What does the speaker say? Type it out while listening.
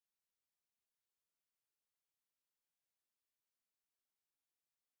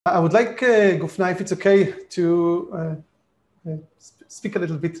I would like, Gufna, if it's okay, to speak a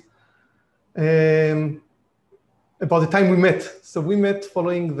little bit about the time we met. So we met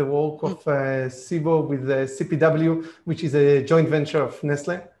following the work of Seebo with CPW, which is a joint venture of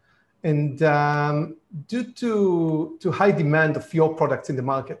Nestle. And due to high demand of your products in the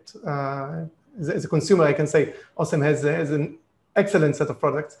market, as a consumer, I can say Osem has an excellent set of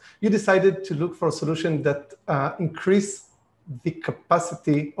products. You decided to look for a solution that increase the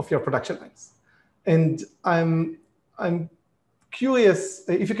capacity of your production lines. And I'm curious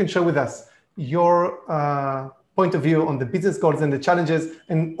if you can share with us your point of view on the business goals and the challenges,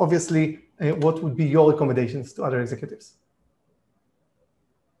 and obviously what would be your recommendations to other executives.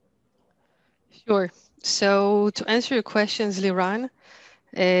 Sure. So to answer your questions, Liran,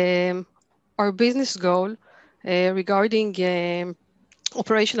 our business goal regarding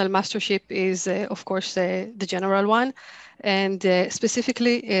operational mastership is, of course, the general one. And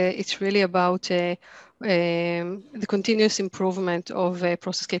specifically, it's really about the continuous improvement of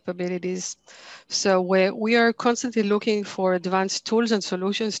process capabilities. So we are constantly looking for advanced tools and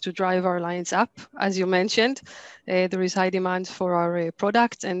solutions to drive our lines up. As you mentioned, there is high demand for our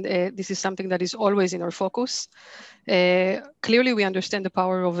products, and this is something that is always in our focus. Clearly, we understand the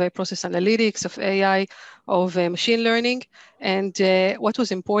power of process analytics, of AI, of machine learning. And what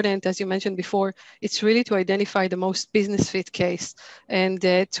was important, as you mentioned before, it's really to identify the most business fit case and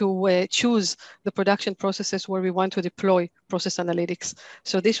to choose the production processes where we want to deploy process analytics.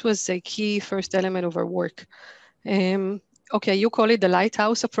 So this was a key first element of our work. Okay, you call it the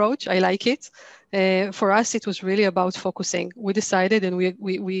lighthouse approach. I like it. For us, it was really about focusing. We decided and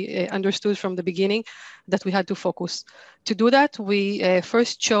we understood from the beginning that we had to focus. To do that, we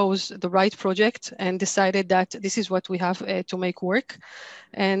first chose the right project and decided that this is what we have to make work.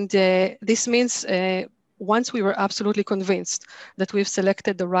 And this means once we were absolutely convinced that we've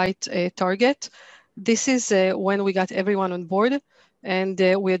selected the right target, this is when we got everyone on board and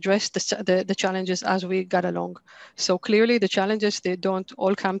we addressed the challenges as we got along. So clearly the challenges, they don't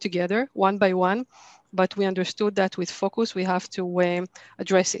all come together one by one, but we understood that with focus, we have to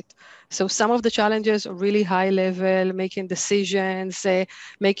address it. So some of the challenges are really high level, making decisions,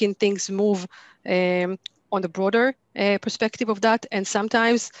 making things move on the broader perspective of that. And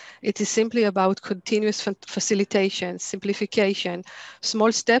sometimes it is simply about continuous facilitation, simplification,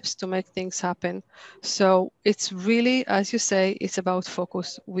 small steps to make things happen. So it's really, as you say, it's about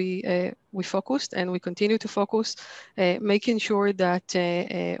focus. We focused and we continue to focus, making sure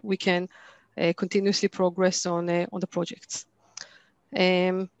that we can continuously progress on the projects.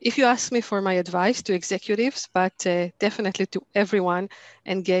 If you ask me for my advice to executives, but definitely to everyone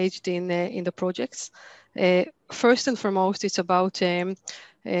engaged in the projects, first and foremost, it's about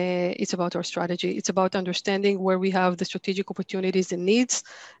our strategy. It's about understanding where we have the strategic opportunities and needs,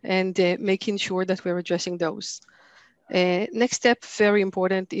 and making sure that we're addressing those. Next step, very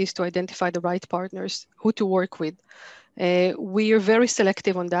important, is to identify the right partners, who to work with. We are very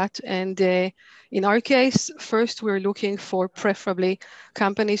selective on that. And in our case, first, we're looking for preferably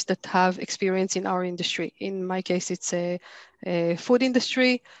companies that have experience in our industry. In my case, it's a food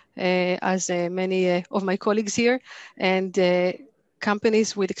industry, as many of my colleagues here. And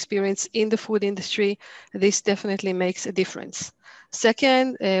companies with experience in the food industry, this definitely makes a difference.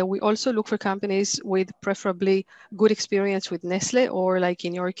 Second, we also look for companies with preferably good experience with Nestle, or like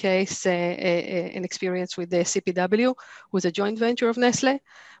in your case, an experience with the CPW, who's a joint venture of Nestle.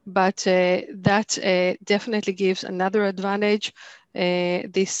 But that definitely gives another advantage,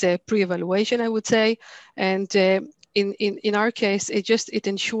 this pre-evaluation, I would say. And in our case, it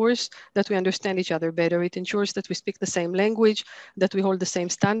ensures that we understand each other better. It ensures that we speak the same language, that we hold the same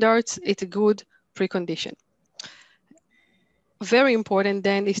standards. It's a good precondition. Very important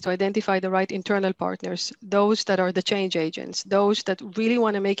then is to identify the right internal partners, those that are the change agents, those that really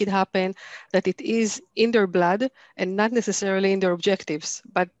want to make it happen, that it is in their blood and not necessarily in their objectives,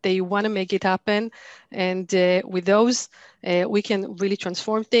 but they want to make it happen. And with those, we can really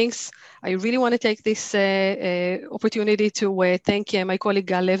transform things. I really want to take this opportunity to thank my colleague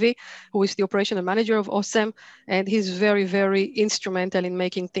Gal Levy, who is the operational manager of OSEM, and he's very, very instrumental in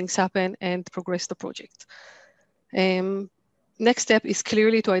making things happen and progress the project. Next step is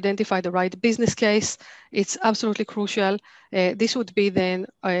clearly to identify the right business case. It's absolutely crucial. This would be then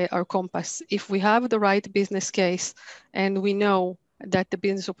our compass. If we have the right business case and we know that the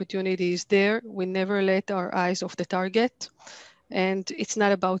business opportunity is there, we never let our eyes off the target. And it's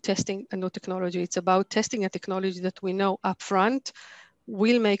not about testing a new technology. It's about testing a technology that we know upfront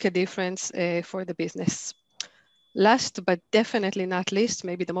will make a difference for the business. Last but definitely not least,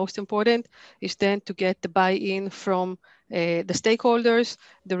 maybe the most important, is then to get the buy-in from the stakeholders.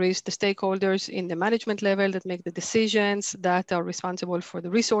 There is the stakeholders in the management level that make the decisions, that are responsible for the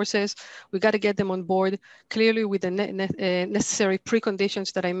resources. We got to get them on board clearly with the necessary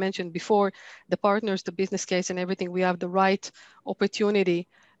preconditions that I mentioned before, the partners, the business case, and everything. We have the right opportunity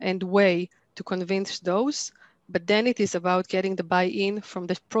and way to convince those. But then it is about getting the buy-in from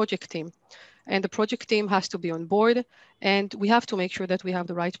the project team. And the project team has to be on board, and we have to make sure that we have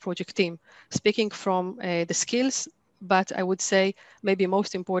the right project team. Speaking from the skills, but I would say maybe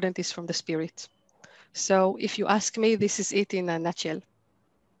most important is from the spirit. So if you ask me, this is it in a nutshell.